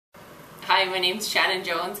Hi, my name's Shannon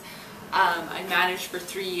Jones. I managed for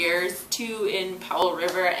 3 years, 2 in Powell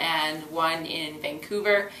River and 1 in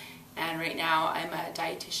Vancouver. And right now I'm a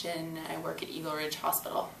dietitian. I work at Eagle Ridge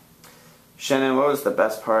Hospital. Shannon, what was the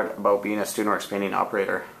best part about being a student work expanding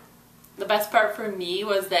operator? The best part for me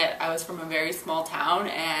was that I was from a very small town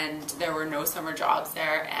and there were no summer jobs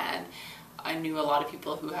there, and I knew a lot of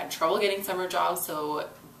people who had trouble getting summer jobs, so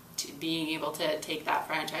being able to take that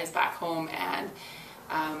franchise back home and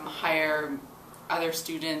hire other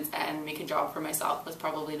students and make a job for myself was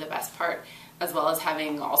probably the best part, as well as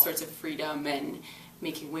having all sorts of freedom and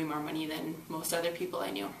making way more money than most other people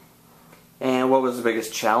I knew. And what was the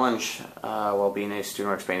biggest challenge while being a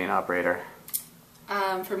student work expanding operator?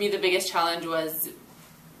 For me, the biggest challenge was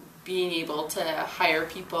being able to hire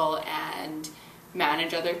people and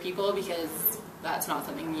manage other people, because that's not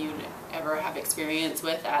something you'd ever have experience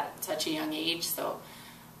with at such a young age. So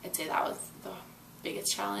I'd say that was the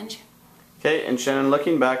biggest challenge. Okay, and Shannon,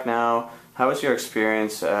 looking back now, how has your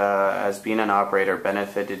experience as being an operator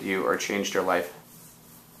benefited you or changed your life?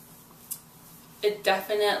 It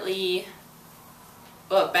definitely,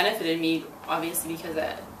 well, it benefited me obviously because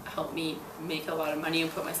it helped me make a lot of money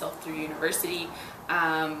and put myself through university,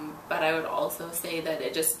 but I would also say that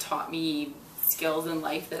it just taught me skills in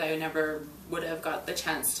life that I never would have got the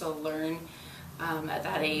chance to learn at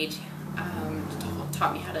that age.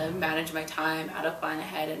 Taught me how to manage my time, how to plan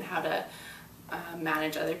ahead, and how to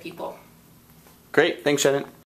manage other people. Great, thanks Shannon.